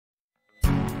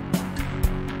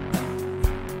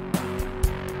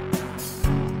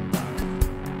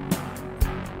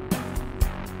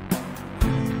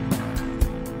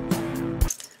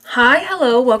Hi,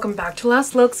 hello, welcome back to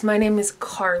Last Looks. My name is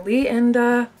Carly and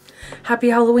happy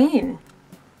Halloween.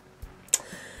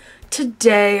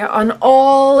 Today, on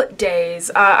all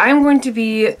days, I'm going to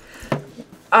be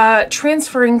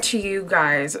transferring to you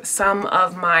guys some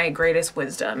of my greatest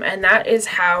wisdom, and that is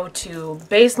how to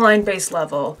baseline, base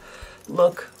level,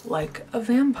 look like a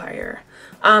vampire.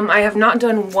 I have not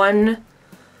done one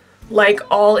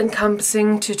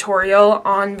all-encompassing tutorial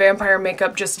on vampire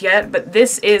makeup just yet, but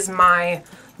this is my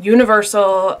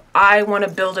universal, I want to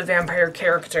build a vampire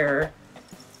character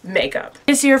makeup.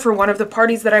 This year for one of the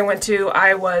parties that I went to,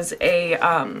 I was a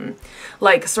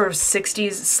sort of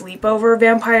 60s sleepover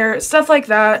vampire, stuff like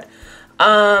that.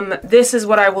 This is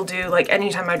what I will do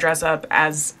anytime I dress up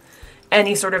as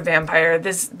any sort of vampire.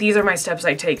 These are my steps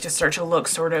I take to start to look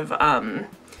sort of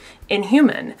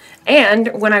inhuman. And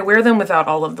when I wear them without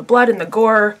all of the blood and the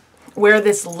gore, wear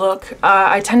this look,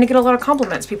 I tend to get a lot of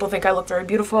compliments. People think I look very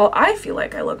beautiful. I feel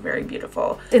like I look very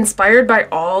beautiful. Inspired by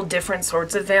all different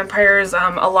sorts of vampires, a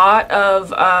lot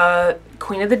of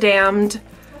Queen of the Damned,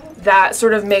 that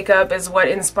sort of makeup is what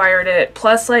inspired it,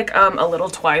 plus a little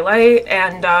Twilight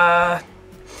and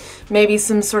maybe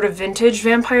some sort of vintage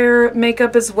vampire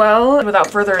makeup as well. And without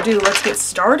further ado, let's get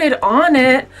started on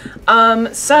it.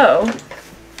 So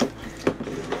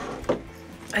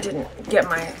I didn't get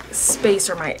my space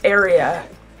or my area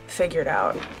figured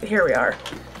out. Here we are.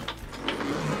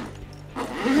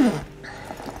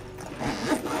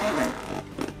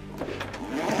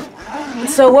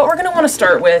 So what we're going to want to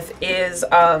start with is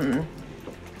a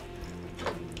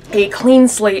clean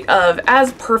slate of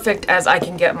as perfect as I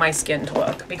can get my skin to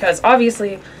look, because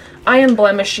obviously I am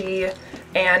blemishy,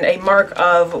 and a mark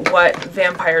of what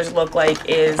vampires look like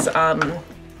is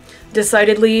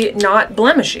decidedly not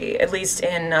blemishy, at least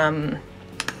in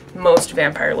most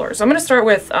vampire lore. So I'm going to start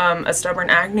with a stubborn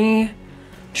acne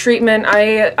treatment.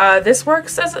 This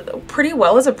works as pretty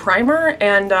well as a primer,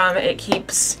 and it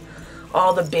keeps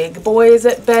all the big boys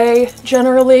at bay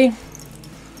generally.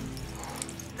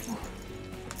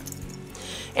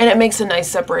 And it makes a nice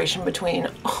separation between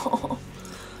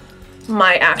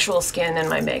my actual skin and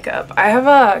my makeup. I have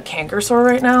a canker sore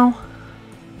right now,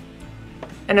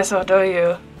 and so do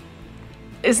you.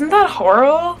 Isn't that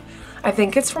horrible? I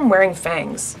think it's from wearing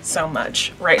fangs so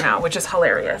much right now, which is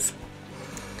hilarious.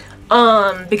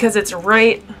 Because it's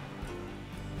right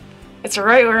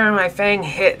where my fang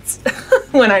hits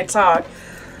when I talk.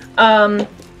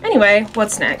 Anyway,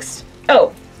 what's next?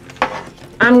 Oh,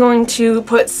 I'm going to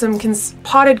put some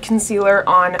potted concealer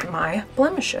on my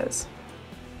blemishes.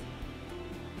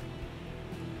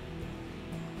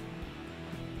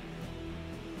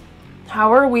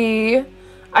 How are we?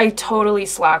 I totally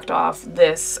slacked off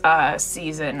this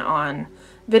season on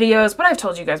videos, but I've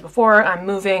told you guys before, I'm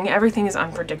moving. Everything is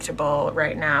unpredictable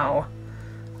right now.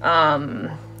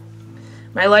 My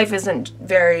life isn't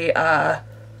very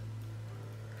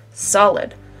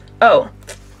solid. Oh,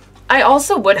 I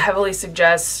also would heavily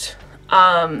suggest,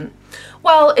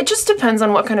 well, it just depends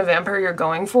on what kind of vampire you're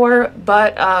going for,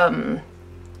 but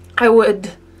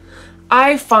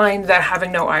I find that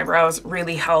having no eyebrows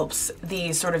really helps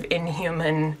the sort of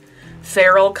inhuman,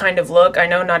 feral kind of look. I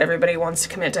know not everybody wants to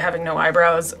commit to having no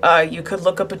eyebrows. You could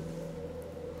look up a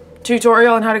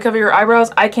tutorial on how to cover your eyebrows.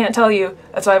 I can't tell you.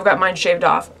 That's why I've got mine shaved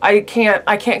off. I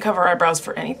can't cover eyebrows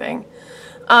for anything.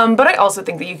 But I also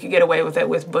think that you could get away with it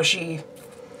with bushy,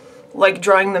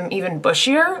 drawing them even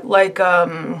bushier,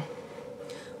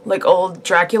 like old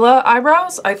Dracula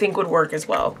eyebrows, I think would work as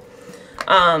well.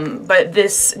 But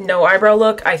this no eyebrow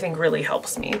look, I think, really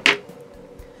helps me.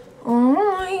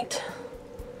 Alright.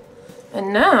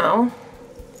 And now,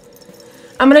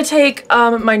 I'm going to take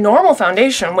my normal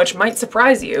foundation, which might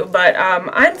surprise you, but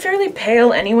I'm fairly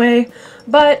pale anyway.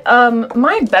 But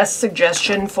my best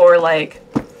suggestion for,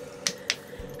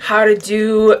 how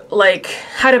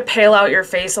to pale out your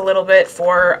face a little bit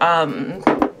for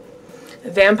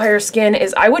vampire skin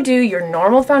is I would do your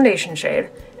normal foundation shade.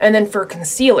 And then for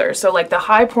concealer, so the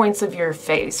high points of your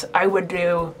face, I would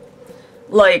do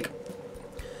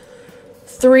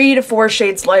 3 to 4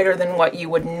 shades lighter than what you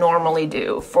would normally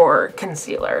do for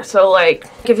concealer. So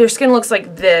if your skin looks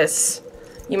like this,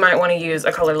 you might want to use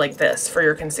a color like this for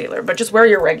your concealer, but just wear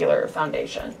your regular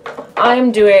foundation.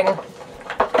 I'm doing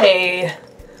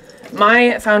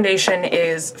my foundation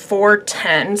is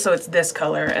 410, so it's this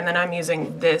color, and then I'm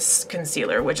using this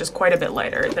concealer, which is quite a bit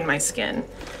lighter than my skin.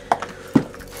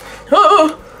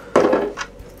 Oh!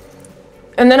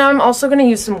 And then I'm also going to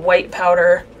use some white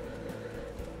powder.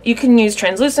 You can use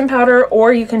translucent powder,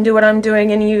 or you can do what I'm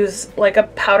doing and use a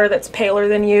powder that's paler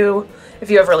than you. If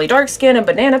you have really dark skin, a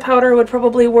banana powder would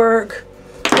probably work,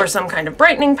 or some kind of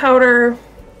brightening powder.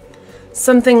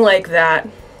 Something like that.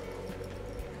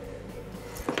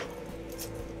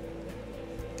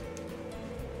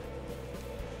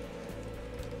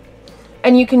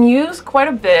 And you can use quite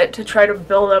a bit to try to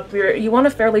build up you want a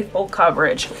fairly full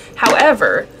coverage.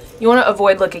 However, you want to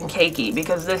avoid looking cakey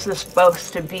because this is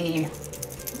supposed to be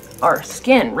our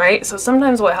skin, right? So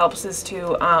sometimes what helps is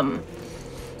to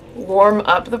warm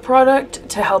up the product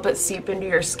to help it seep into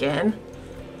your skin.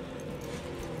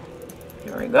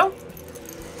 There we go.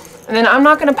 And then I'm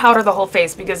not going to powder the whole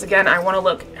face because, again, I want to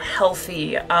look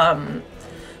healthy,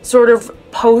 sort of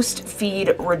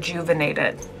post-feed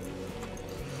rejuvenated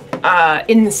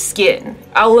in the skin.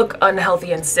 I'll look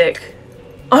unhealthy and sick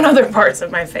on other parts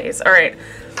of my face. All right,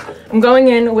 I'm going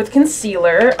in with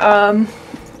concealer, and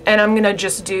I'm going to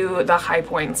just do the high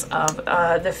points of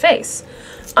the face.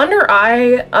 Under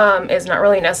eye is not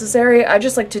really necessary. I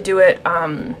just like to do it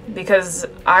because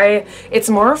it's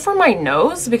more for my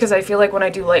nose, because I feel like when I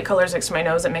do light colors next to my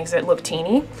nose, it makes it look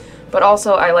teeny. But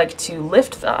also I like to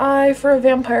lift the eye for a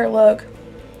vampire look.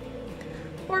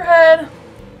 Forehead,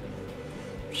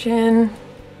 chin.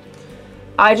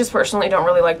 I just personally don't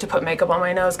really like to put makeup on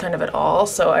my nose kind of at all,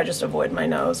 so I just avoid my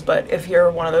nose. But if you're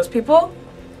one of those people,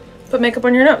 put makeup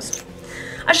on your nose.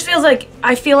 I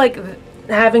feel like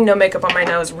having no makeup on my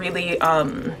nose really,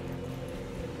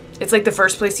 it's like the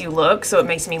first place you look, so it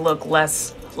makes me look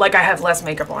less, like I have less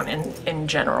makeup on in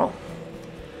general.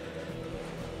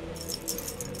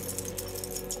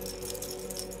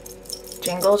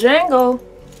 Jingle jangle.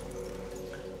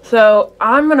 So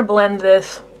I'm gonna blend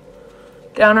this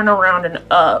down and around and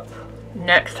up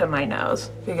next to my nose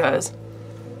because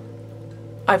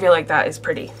I feel like that is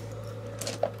pretty.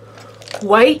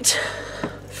 White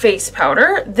face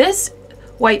powder. This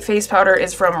white face powder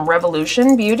is from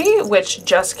Revolution Beauty, which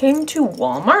just came to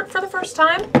Walmart for the first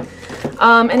time.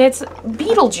 And it's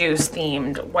Beetlejuice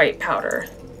themed white powder.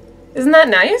 Isn't that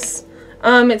nice?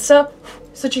 It's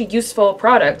such a useful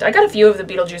product. I got a few of the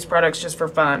Beetlejuice products just for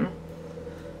fun.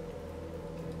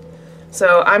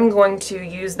 So I'm going to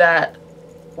use that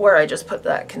where I just put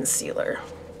that concealer.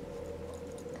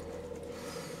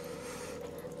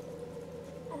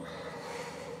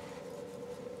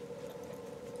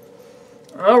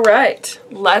 All right,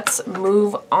 let's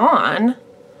move on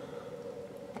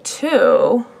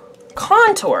to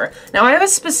contour. Now I have a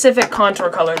specific contour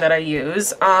color that I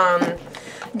use.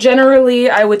 Generally,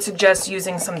 I would suggest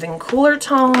using something cooler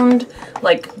toned,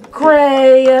 like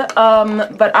gray,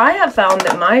 but I have found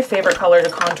that my favorite color to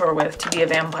contour with to be a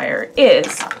vampire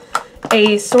is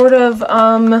a sort of,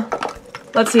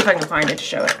 let's see if I can find it to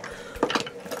show it,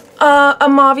 a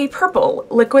mauve purple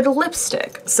liquid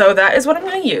lipstick. So that is what I'm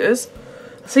going to use.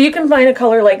 So you can find a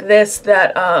color like this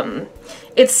that,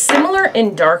 it's similar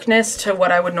in darkness to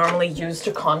what I would normally use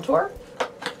to contour.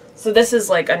 So this is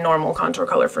like a normal contour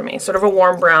color for me, sort of a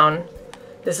warm brown.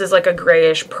 This is like a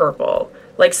grayish purple,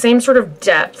 like same sort of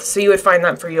depth. So you would find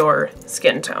that for your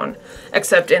skin tone,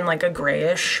 except in like a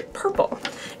grayish purple.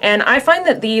 And I find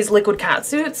that these liquid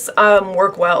catsuits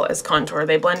work well as contour.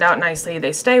 They blend out nicely,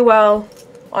 they stay well,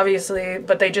 obviously,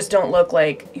 but they just don't look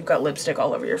like you've got lipstick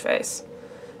all over your face.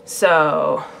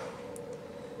 So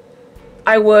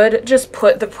I would just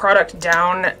put the product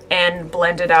down and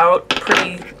blend it out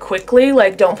pretty quickly.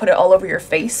 Like, don't put it all over your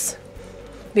face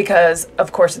because,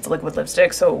 of course, it's liquid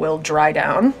lipstick, so it will dry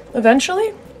down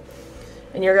eventually.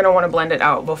 And you're going to want to blend it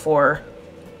out before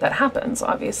that happens,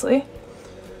 obviously.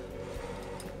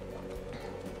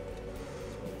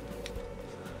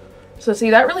 So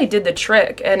see, that really did the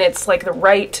trick, and it's like the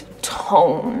right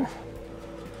tone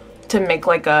to make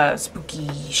like a spooky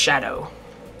shadow.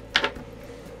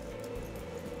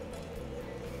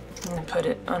 I'm gonna put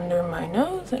it under my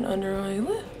nose and under my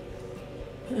lip,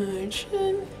 my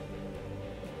chin.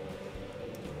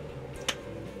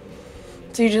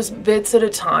 So just bits at a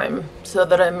time so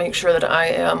that I make sure that I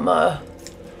am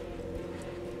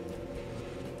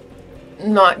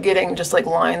not getting just like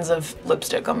lines of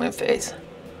lipstick on my face.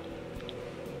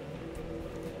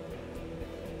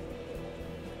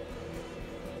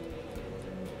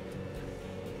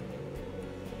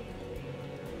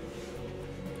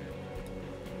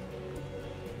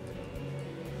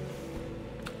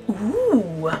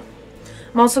 Ooh.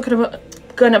 I'm also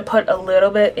gonna put a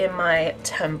little bit in my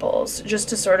temples just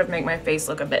to sort of make my face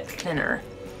look a bit thinner.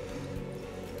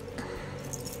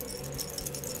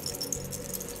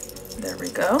 There we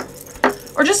go.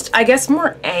 Or just, I guess,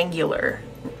 more angular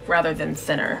rather than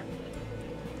thinner.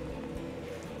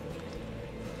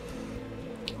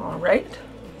 All right.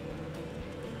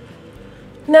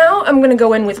 Now I'm gonna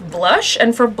go in with blush,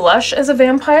 and for blush as a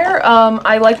vampire,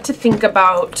 I like to think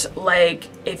about like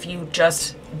if you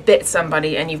just bit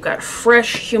somebody and you've got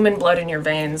fresh human blood in your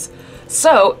veins.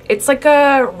 So it's like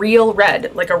a real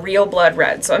red, like a real blood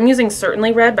red. So I'm using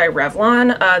Certainly Red by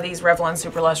Revlon. These Revlon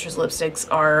Super Lustrous lipsticks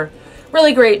are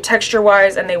really great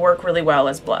texture-wise, and they work really well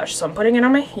as blush. So I'm putting it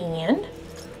on my hand,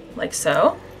 like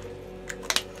so.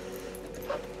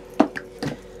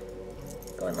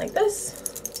 Going like this.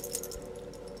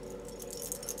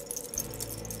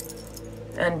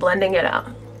 And blending it out.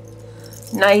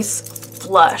 Nice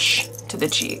flush to the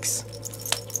cheeks.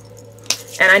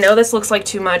 And I know this looks like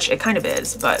too much, it kind of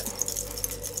is, but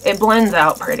it blends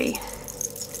out pretty.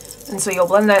 And so you'll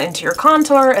blend that into your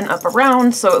contour and up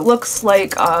around, so it looks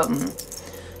like,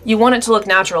 you want it to look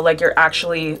natural, like you're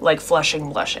actually like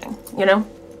flushing blushing, you know?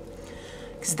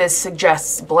 Because this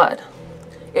suggests blood.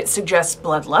 It suggests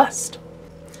bloodlust.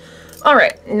 All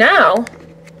right, now,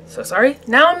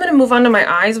 now I'm gonna move on to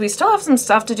my eyes. We still have some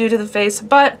stuff to do to the face,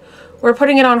 but we're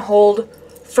putting it on hold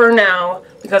for now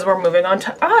because we're moving on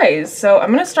to eyes. So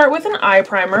I'm gonna start with an eye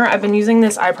primer. I've been using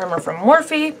this eye primer from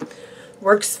Morphe.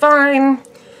 Works fine.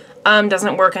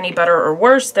 Doesn't work any better or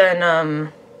worse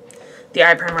than the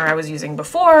eye primer I was using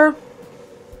before.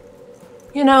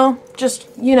 You know, just,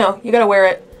 you know, you gotta wear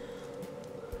it.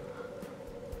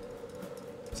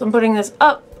 So I'm putting this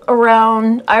up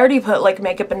around. I already put like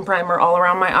makeup and primer all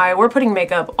around my eye. We're putting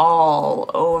makeup all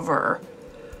over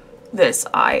this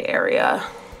eye area.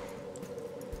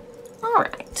 All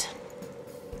right.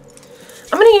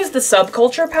 I'm gonna use the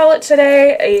Subculture palette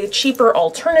today. A cheaper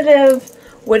alternative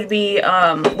would be,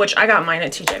 which I got mine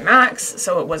at TJ Maxx,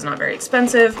 so it was not very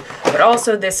expensive, but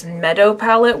also this Meadow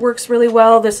palette works really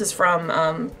well. This is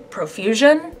from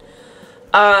Profusion.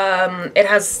 It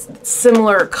has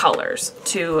similar colors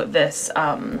to this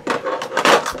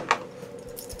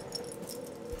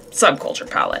Subculture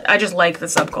palette. I just like the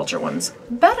Subculture ones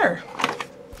better.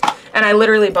 And I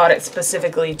literally bought it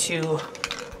specifically to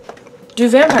do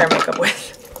vampire makeup with.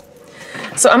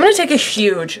 So I'm going to take a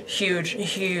huge, huge,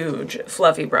 huge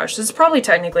fluffy brush. This is probably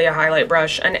technically a highlight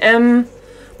brush. An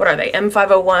what are they?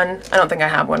 M501. I don't think I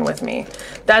have one with me.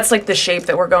 That's like the shape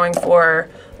that we're going for.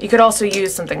 You could also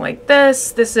use something like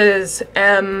this. This is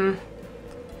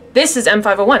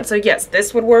M501. So yes,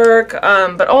 this would work.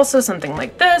 But also something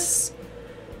like this.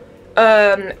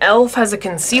 e.l.f. has a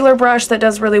concealer brush that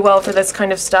does really well for this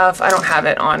kind of stuff. I don't have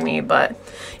it on me, but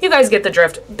you guys get the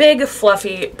drift. Big,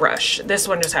 fluffy brush. This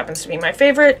one just happens to be my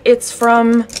favorite. It's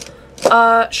from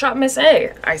Shop Miss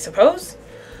A, I suppose.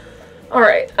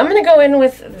 Alright, I'm going to go in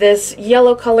with this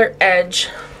yellow color edge.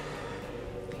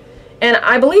 And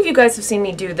I believe you guys have seen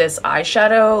me do this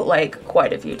eyeshadow like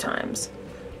quite a few times.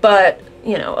 But,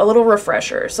 you know, a little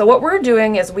refresher. So what we're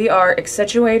doing is we are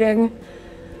accentuating,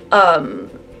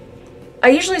 I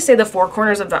usually say the four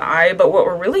corners of the eye, but what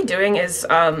we're really doing is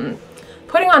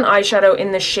putting on eyeshadow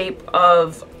in the shape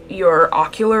of your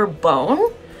ocular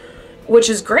bone, which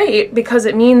is great because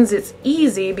it means it's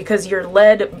easy because you're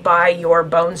led by your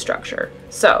bone structure.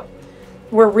 So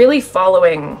we're really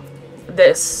following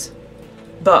this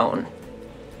bone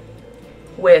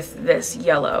with this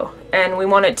yellow, and we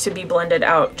want it to be blended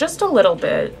out just a little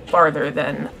bit farther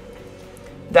than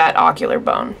that ocular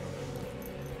bone.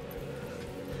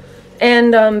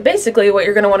 And basically what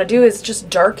you're going to want to do is just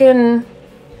darken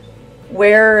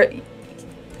where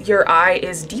your eye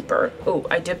is deeper. Oh,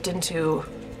 I dipped into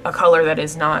a color that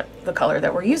is not the color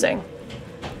that we're using.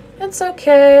 It's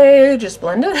okay, just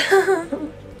blend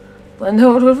it. Blend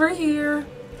out over here.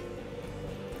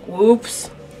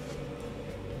 Whoops.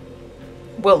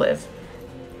 We'll live.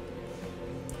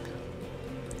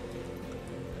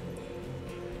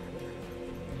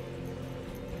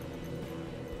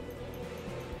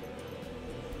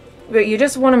 But you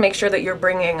just want to make sure that you're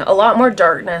bringing a lot more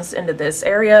darkness into this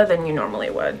area than you normally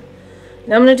would.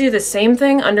 Now I'm going to do the same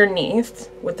thing underneath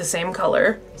with the same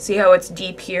color. See how it's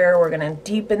deep here? We're going to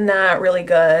deepen that really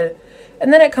good.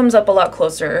 And then it comes up a lot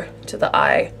closer to the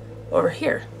eye over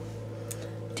here.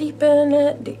 Deepen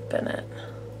it, deepen it.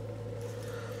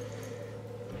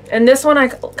 And this one I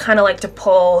kind of like to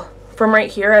pull from right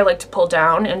here. I like to pull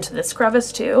down into this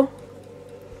crevice too,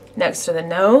 next to the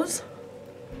nose.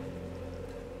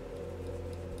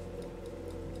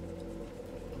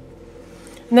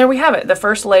 And there we have it, the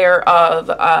first layer of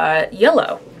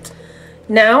yellow.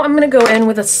 Now I'm going to go in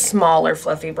with a smaller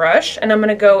fluffy brush, and I'm going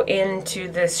to go into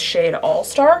this shade All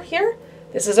Star here.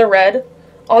 This is a red.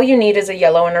 All you need is a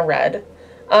yellow and a red.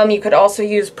 You could also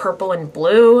use purple and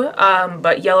blue,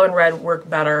 but yellow and red work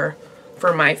better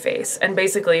for my face. And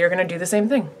basically you're going to do the same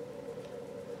thing.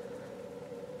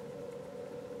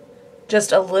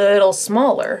 Just a little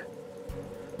smaller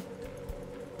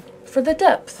for the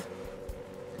depth.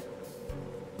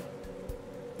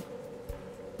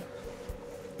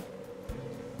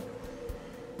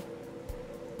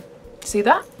 See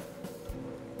that?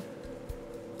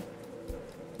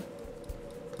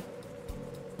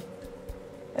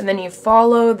 And then you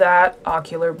follow that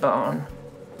ocular bone.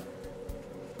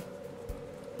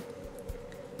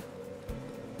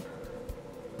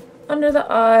 Under the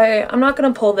eye, I'm not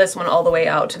gonna pull this one all the way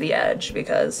out to the edge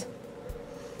because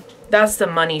that's the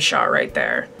money shot right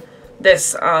there.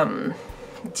 This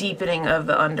deepening of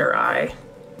the under eye.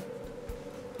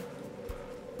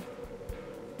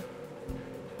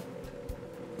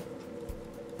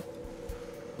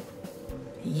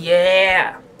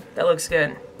 Yeah, that looks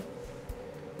good.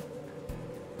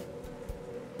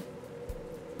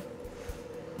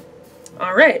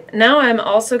 All right, now I'm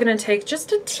also gonna take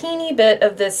just a teeny bit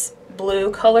of this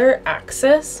blue color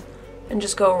Axis and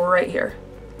just go right here.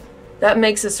 That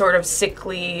makes a sort of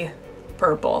sickly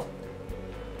purple.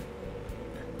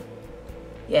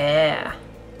 Yeah.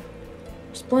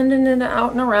 Just blending it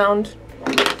out and around.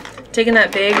 Taking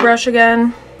that big brush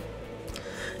again.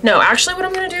 No, actually what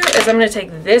I'm gonna do is I'm gonna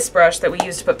take this brush that we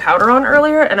used to put powder on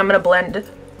earlier and I'm gonna blend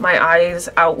my eyes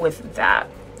out with that.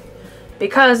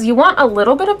 Because you want a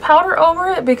little bit of powder over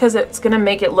it because it's gonna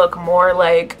make it look more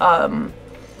like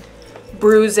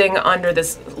bruising under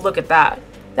this. Look at that.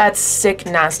 That's sick,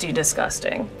 nasty,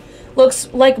 disgusting.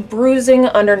 Looks like bruising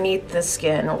underneath the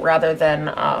skin rather than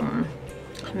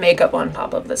makeup on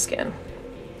top of the skin.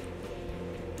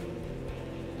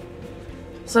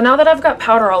 So now that I've got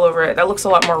powder all over it, that looks a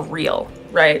lot more real,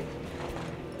 right?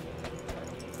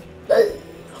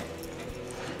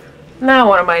 Now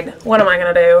what am I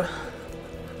gonna do?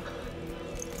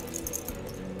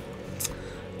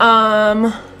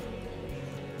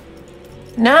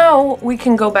 Now we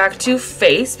can go back to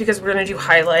face because we're gonna do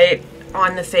highlight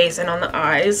on the face and on the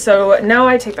eyes. So now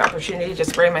I take the opportunity to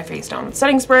spray my face down with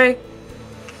setting spray.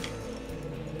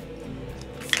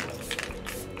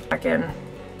 Back in,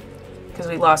 because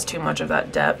we lost too much of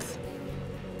that depth.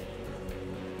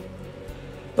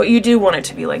 But you do want it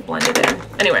to be like blended in.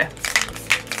 Anyway,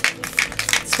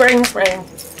 spraying.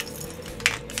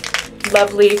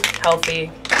 Lovely,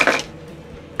 healthy.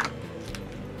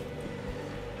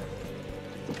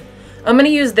 I'm gonna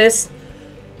use this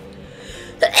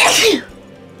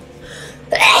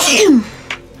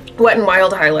Wet n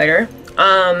Wild highlighter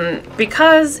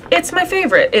because it's my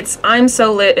favorite. It's I'm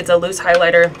So Lit. It's a loose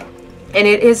highlighter and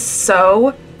it is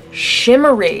so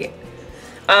shimmery,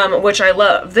 which I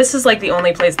love. This is like the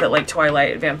only place that like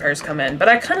Twilight vampires come in, but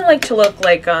I kind of like to look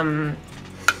like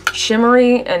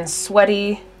shimmery and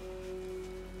sweaty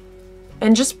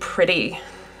and just pretty.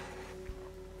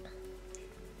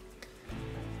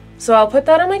 So I'll put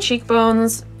that on my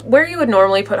cheekbones. Where you would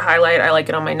normally put highlight, I like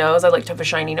it on my nose. I like to have a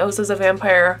shiny nose as a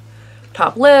vampire.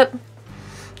 Top lip.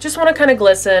 Just want to kind of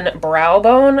glisten. Brow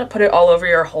bone. Put it all over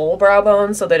your whole brow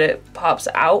bone so that it pops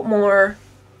out more.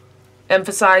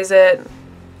 Emphasize it.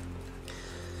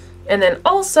 And then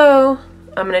also,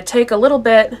 I'm going to take a little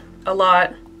bit, a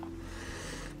lot,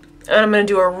 and I'm going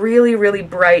to do a really, really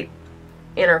bright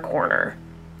inner corner.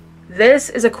 This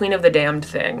is a Queen of the Damned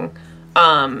thing.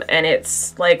 And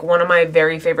it's like one of my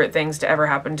very favorite things to ever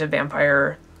happen to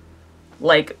vampire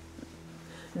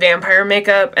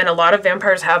makeup, and a lot of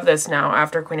vampires have this now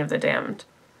after Queen of the Damned.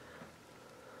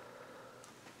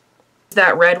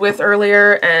 That red with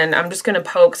earlier, and I'm just gonna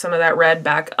poke some of that red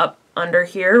back up under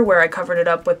here where I covered it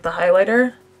up with the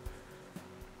highlighter.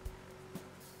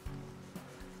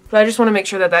 But I just want to make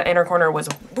sure that that inner corner was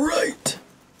bright.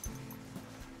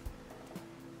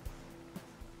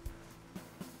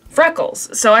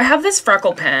 Freckles. So I have this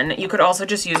freckle pen. You could also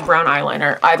just use brown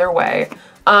eyeliner, either way.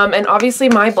 And obviously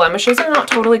my blemishes are not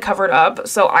totally covered up,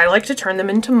 so I like to turn them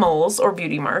into moles or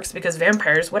beauty marks because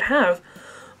vampires would have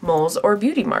moles or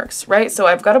beauty marks, right? So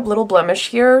I've got a little blemish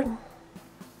here.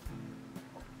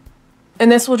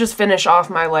 And this will just finish off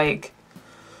my like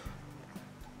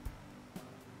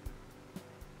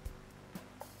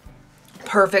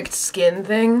perfect skin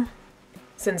thing,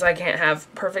 since I can't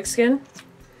have perfect skin.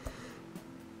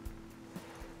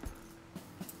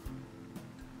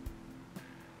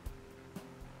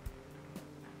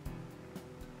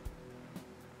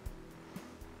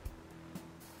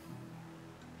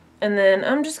 And then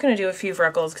I'm just going to do a few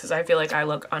freckles because I feel like I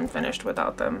look unfinished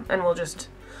without them. And we'll just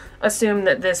assume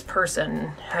that this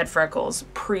person had freckles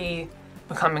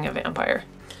pre-becoming a vampire.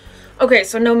 Okay,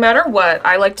 so no matter what,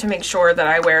 I like to make sure that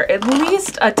I wear at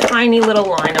least a tiny little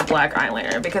line of black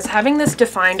eyeliner because having this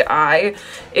defined eye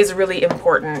is really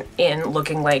important in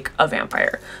looking like a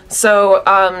vampire. So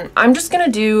I'm just going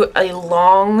to do a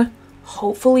long,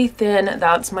 hopefully thin,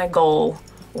 that's my goal,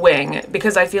 wing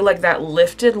because I feel like that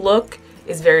lifted look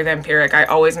is very vampiric. I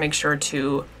always make sure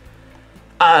to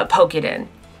poke it in.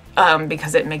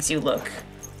 because it makes you look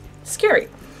scary.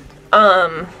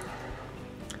 And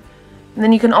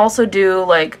then you can also do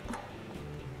like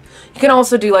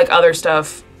other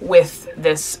stuff with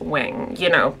this wing, you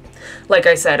know. Like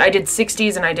I said, I did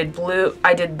 60s and I did blue.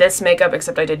 I did this makeup,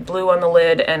 except I did blue on the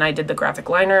lid, and I did the graphic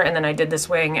liner, and then I did this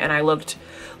wing, and I looked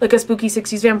like a spooky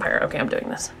 60s vampire. Okay, I'm doing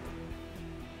this.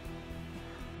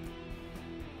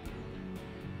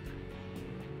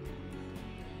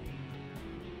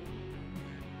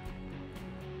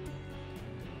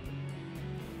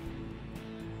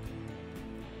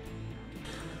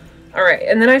 Alright,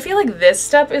 and then I feel like this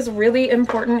step is really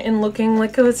important in looking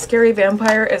like a scary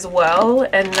vampire as well,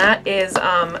 and that is,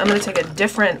 I'm going to take a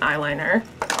different eyeliner.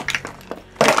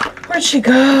 Where'd she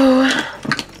go?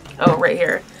 Oh, right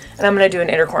here. And I'm going to do an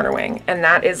inner corner wing, and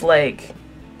that is like,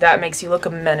 that makes you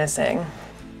look menacing.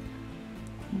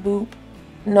 Boop.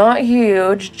 Not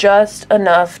huge, just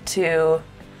enough to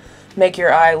make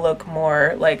your eye look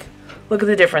more like, look at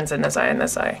the difference in this eye and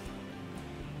this eye.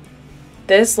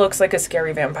 This looks like a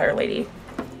scary vampire lady.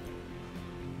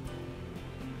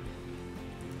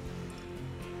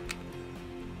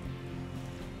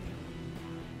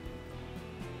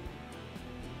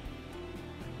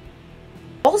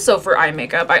 Also for eye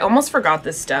makeup, I almost forgot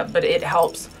this step, but it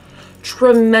helps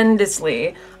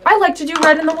tremendously. I like to do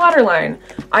red in the waterline.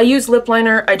 I use lip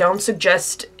liner. I don't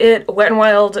suggest it. Wet n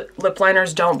Wild lip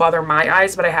liners don't bother my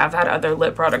eyes, but I have had other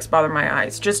lip products bother my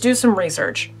eyes. Just do some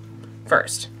research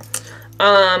first.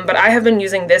 But I have been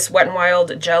using this Wet n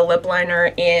Wild gel lip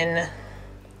liner in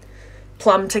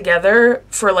Plum Together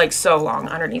for like so long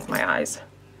underneath my eyes.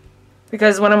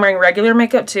 Because when I'm wearing regular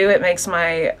makeup too, it makes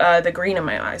my the green in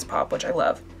my eyes pop, which I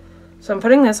love. So I'm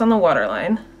putting this on the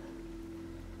waterline.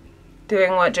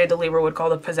 Doing what Jade the Libra would call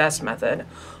the possessed method.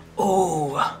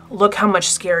 Oh, look how much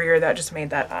scarier that just made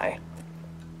that eye.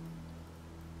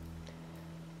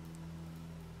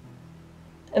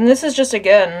 And this is just,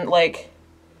 again, like,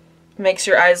 makes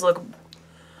your eyes look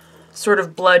sort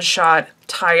of bloodshot,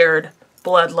 tired,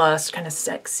 bloodlust, kind of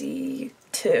sexy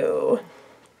too.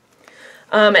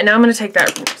 And now I'm going to take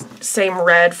that same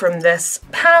red from this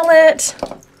palette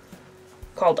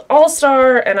called All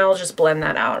Star, and I'll just blend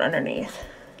that out underneath.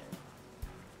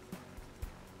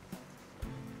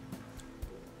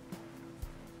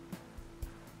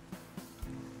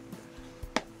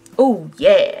 Oh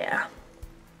yeah.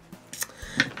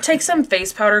 Take some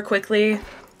face powder quickly.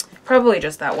 Probably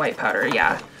just that white powder,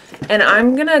 yeah. And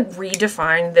I'm gonna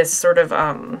redefine this sort of,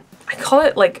 I call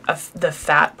it like the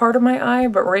fat part of my eye,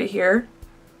 but right here.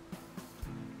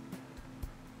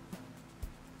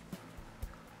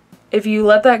 If you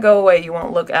let that go away, you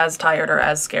won't look as tired or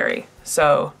as scary.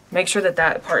 So make sure that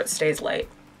that part stays light.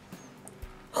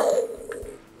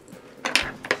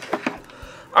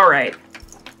 All right.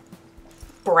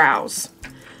 Brows.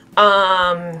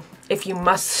 If you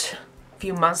must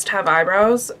have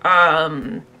eyebrows, draw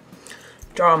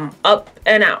them up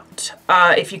and out.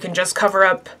 If you can just cover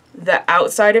up the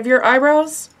outside of your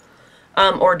eyebrows,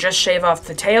 or just shave off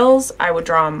the tails, I would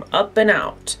draw them up and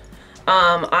out.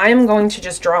 I'm going to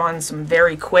just draw on some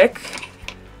very quick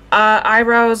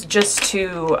eyebrows just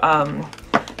to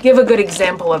give a good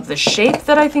example of the shape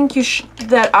that I think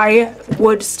that I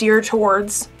would steer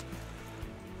towards.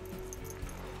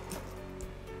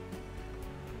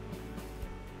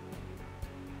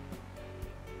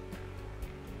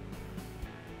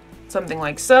 Something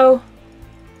like so,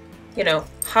 you know,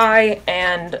 high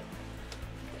and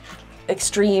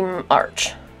extreme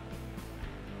arch.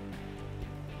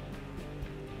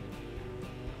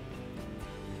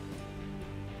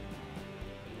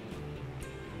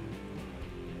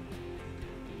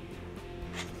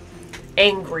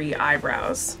 Angry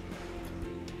eyebrows.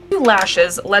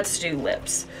 Lashes, let's do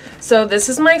lips. So this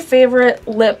is my favorite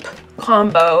lip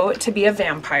combo to be a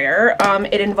vampire.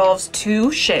 It involves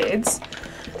two shades.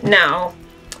 Now,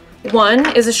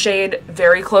 one is a shade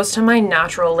very close to my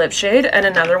natural lip shade, and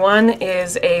another one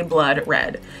is a blood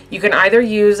red. You can either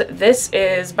use, this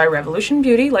is by Revolution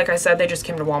Beauty. Like I said, they just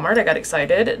came to Walmart. I got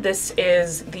excited. This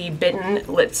is the Bitten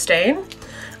Lip Stain.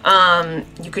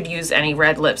 You could use any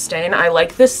red lip stain. I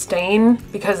like this stain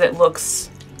because it looks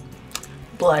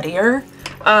bloodier,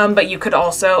 but you could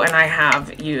also, and I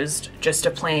have used just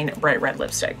a plain bright red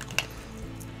lipstick.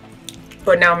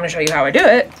 But now I'm going to show you how I do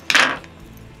it.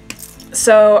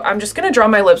 So I'm just going to draw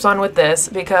my lips on with this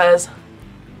because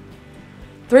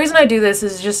the reason I do this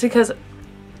is just because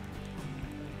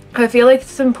I feel like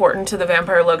it's important to the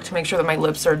vampire look to make sure that my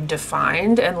lips are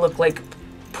defined and look like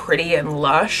pretty and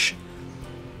lush.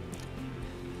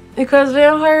 Because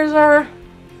vampires are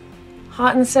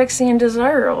hot and sexy and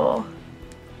desirable.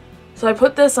 So I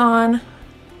put this on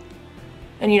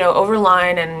and, you know,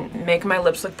 overline and make my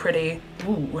lips look pretty.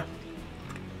 Ooh.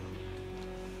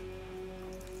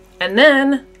 And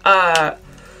then,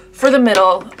 for the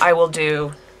middle, I will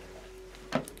do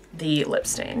the lip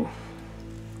stain.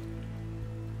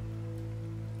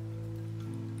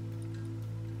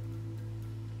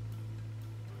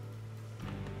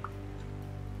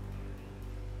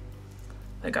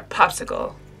 Like a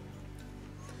popsicle.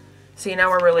 See, now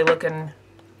we're really looking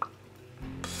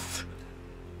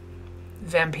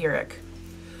vampiric.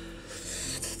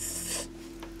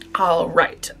 All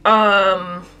right.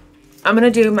 I'm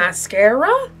gonna do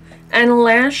mascara and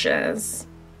lashes.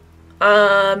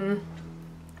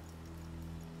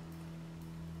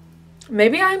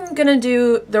 Maybe I'm gonna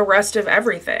do the rest of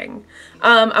everything.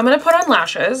 I'm gonna put on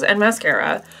lashes and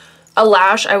mascara. A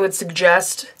lash, I would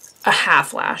suggest a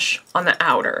half lash on the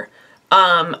outer.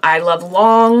 I love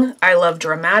long, I love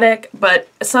dramatic, but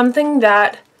something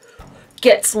that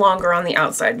gets longer on the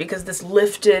outside, because this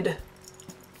lifted,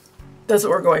 that's what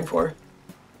we're going for.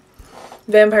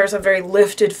 Vampires have very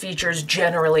lifted features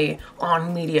generally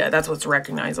on media. That's what's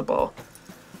recognizable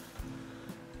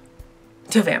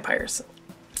to vampires.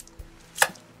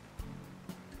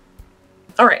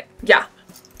 All right, yeah,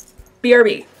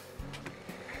 BRB.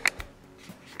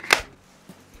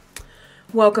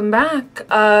 Welcome back.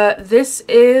 This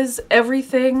is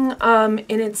everything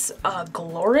in its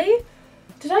glory.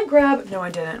 Did I grab? No, I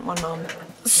didn't. One moment.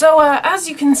 So as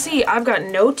you can see, I've got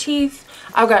no teeth.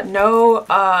 I've got no,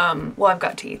 well, I've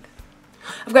got teeth.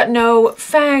 I've got no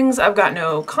fangs. I've got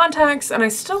no contacts, and I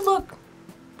still look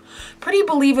pretty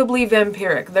believably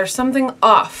vampiric. There's something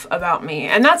off about me,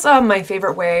 and that's my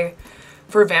favorite way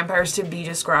for vampires to be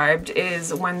described,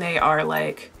 is when they are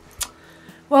like,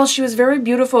 well, she was very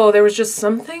beautiful. There was just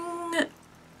something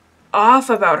off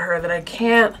about her that I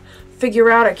can't figure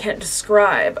out, I can't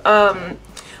describe.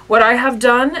 What I have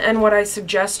done and what I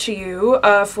suggest to you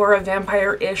for a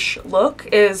vampire-ish look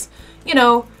is, you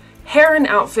know, hair and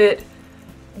outfit.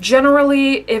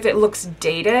 Generally, if it looks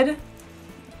dated,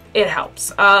 it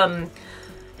helps.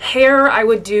 Hair, I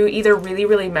would do either really,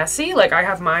 really messy, like I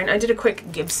have mine. I did a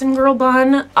quick Gibson Girl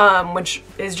bun, which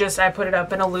is just, I put it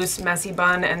up in a loose, messy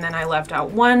bun, and then I left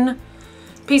out one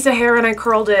piece of hair and I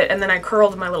curled it, and then I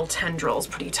curled my little tendrils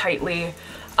pretty tightly.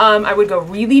 I would go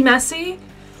really messy,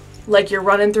 like you're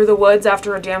running through the woods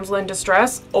after a damsel in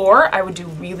distress, or I would do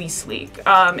really sleek.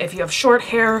 If you have short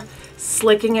hair,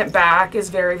 slicking it back is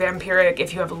very vampiric.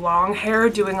 If you have long hair,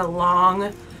 doing a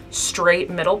long, straight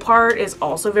middle part is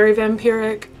also very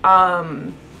vampiric.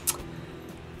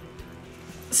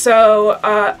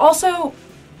 Also,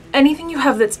 anything you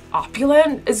have that's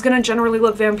opulent is gonna generally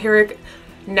look vampiric.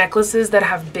 Necklaces that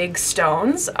have big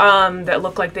stones that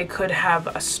look like they could have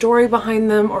a story behind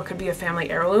them or could be a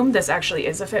family heirloom. This actually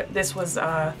is this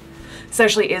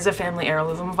actually is a family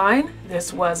heirloom vine.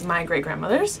 This was my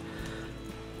great-grandmother's.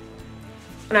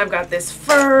 And I've got this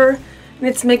fur, and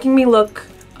it's making me look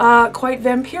quite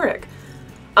vampiric.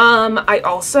 I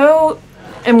also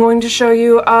am going to show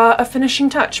you a finishing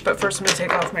touch, but first I'm going to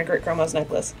take off my great-grandma's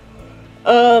necklace.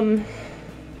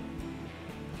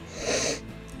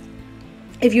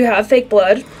 If you have fake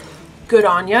blood, good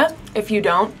on ya. If you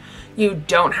don't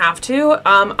have to.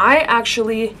 I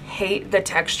actually hate the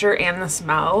texture and the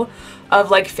smell of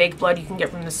like fake blood you can get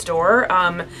from the store.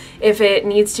 If it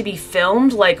needs to be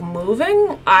filmed, like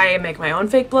moving, I make my own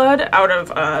fake blood out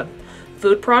of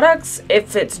food products.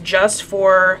 If it's just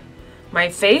for my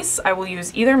face, I will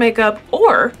use either makeup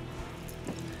or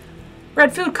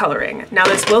red food coloring. Now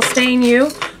this will stain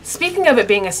you. Speaking of it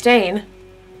being a stain,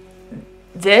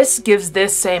 this gives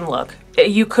this same look.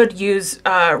 You could use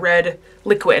red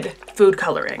liquid food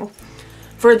coloring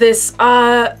for this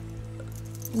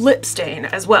lip stain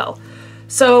as well.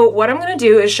 So what I'm going to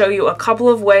do is show you a couple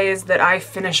of ways that I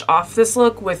finish off this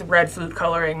look with red food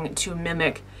coloring to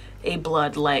mimic a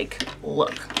blood-like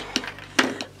look.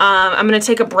 I'm going to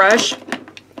take a brush,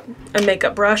 a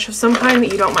makeup brush of some kind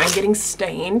that you don't mind getting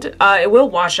stained. It will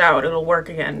wash out, it'll work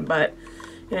again, but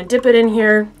I'm going to dip it in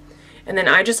here. And then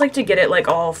I just like to get it like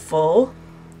all full.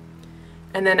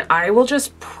 And then I will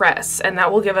just press, and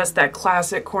that will give us that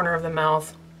classic corner of the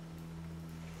mouth.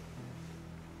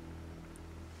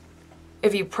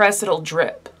 If you press, it'll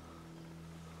drip.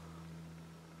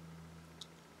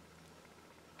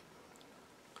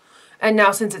 And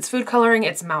now since it's food coloring,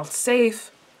 it's mouth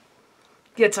safe.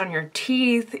 Gets on your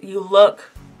teeth, you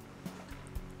look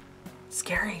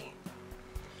scary.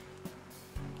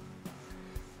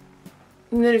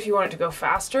 And then if you want it to go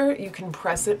faster, you can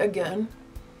press it again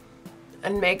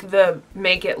and make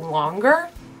it longer.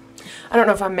 I don't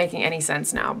know if I'm making any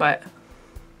sense now, but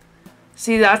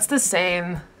see, that's the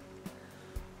same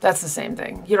That's the same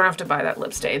thing. You don't have to buy that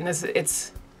lip stain.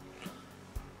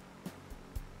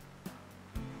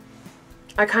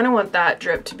 I kind of want that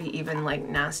drip to be even like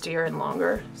nastier and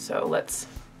longer. So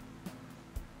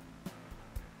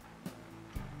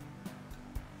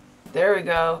there we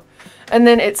go. And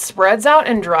then it spreads out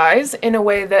and dries in a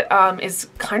way that is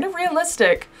kind of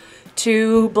realistic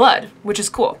to blood, which is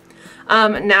cool.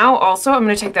 Now also I'm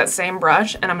going to take that same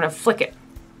brush and I'm going to flick it.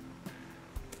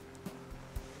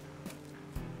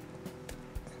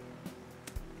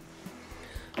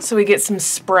 So we get some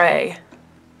spray,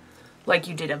 like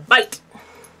you did a bite.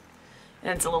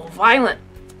 And it's a little violent.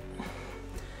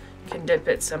 Can dip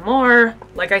it some more.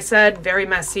 Like I said, very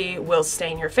messy, will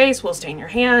stain your face, will stain your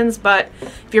hands, but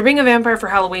if you're being a vampire for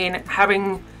Halloween,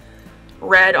 having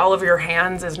red all over your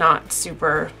hands is not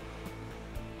super,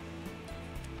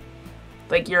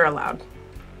 like, you're allowed.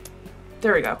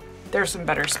 There we go. There's some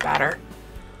better spatter.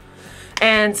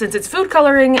 And since it's food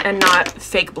coloring and not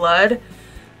fake blood,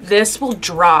 this will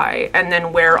dry and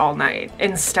then wear all night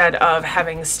instead of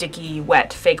having sticky,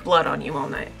 wet, fake blood on you all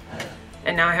night.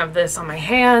 And now I have this on my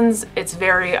hands. It's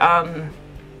very,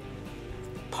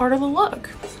 part of the look.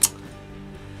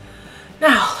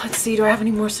 Now, let's see, do I have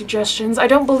any more suggestions? I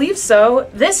don't believe so.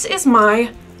 This is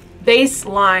my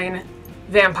baseline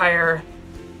vampire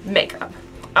makeup,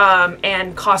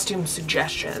 and costume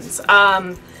suggestions.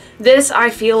 This I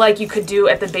feel like you could do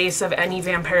at the base of any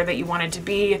vampire that you wanted to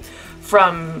be,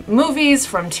 from movies,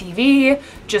 from TV,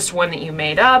 just one that you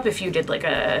made up. If you did like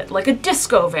a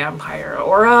disco vampire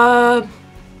or a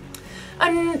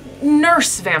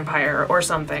nurse vampire or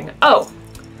something. Oh,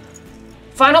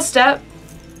 final step,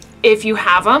 if you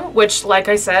have them, which like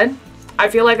I said, I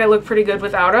feel like I look pretty good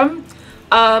without them,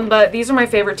 but these are my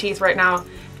favorite teeth right now.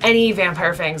 Any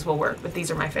vampire fangs will work, but these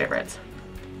are my favorites.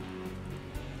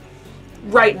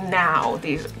 Right now,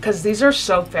 because these are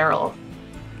so feral.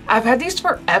 I've had these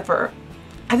forever.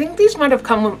 I think these might have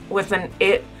come with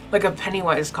like a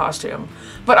Pennywise costume,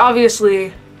 but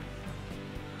obviously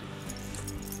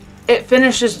it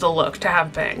finishes the look to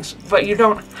have fangs, but you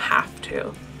don't have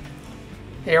to.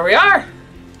 Here we are.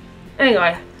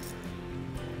 Anyway.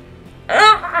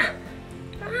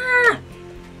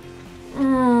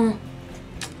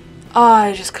 Oh,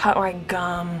 I just cut my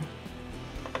gum.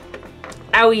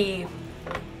 Owie.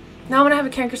 Now I'm gonna have a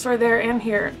canker sore there and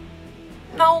here.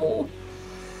 No.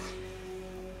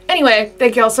 Anyway,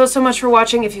 thank you all so much for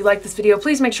watching. If you like this video,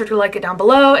 please make sure to like it down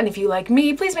below. And if you like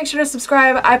me, please make sure to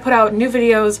subscribe. I put out new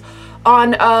videos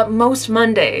on most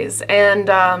Mondays. And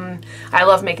I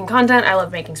love making content. I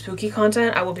love making spooky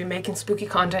content. I will be making spooky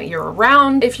content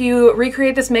year-round. If you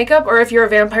recreate this makeup, or if you're a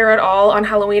vampire at all on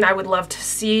Halloween, I would love to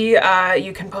see.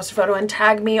 You can post a photo and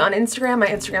tag me on Instagram. My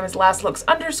Instagram is lastlooks_.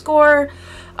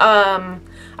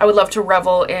 I would love to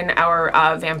revel in our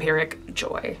vampiric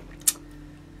joy.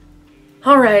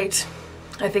 All right,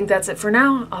 I think that's it for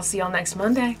now. I'll see y'all next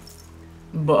Monday.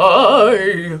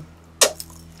 Bye.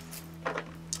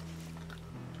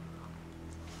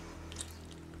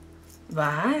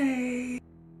 Bye.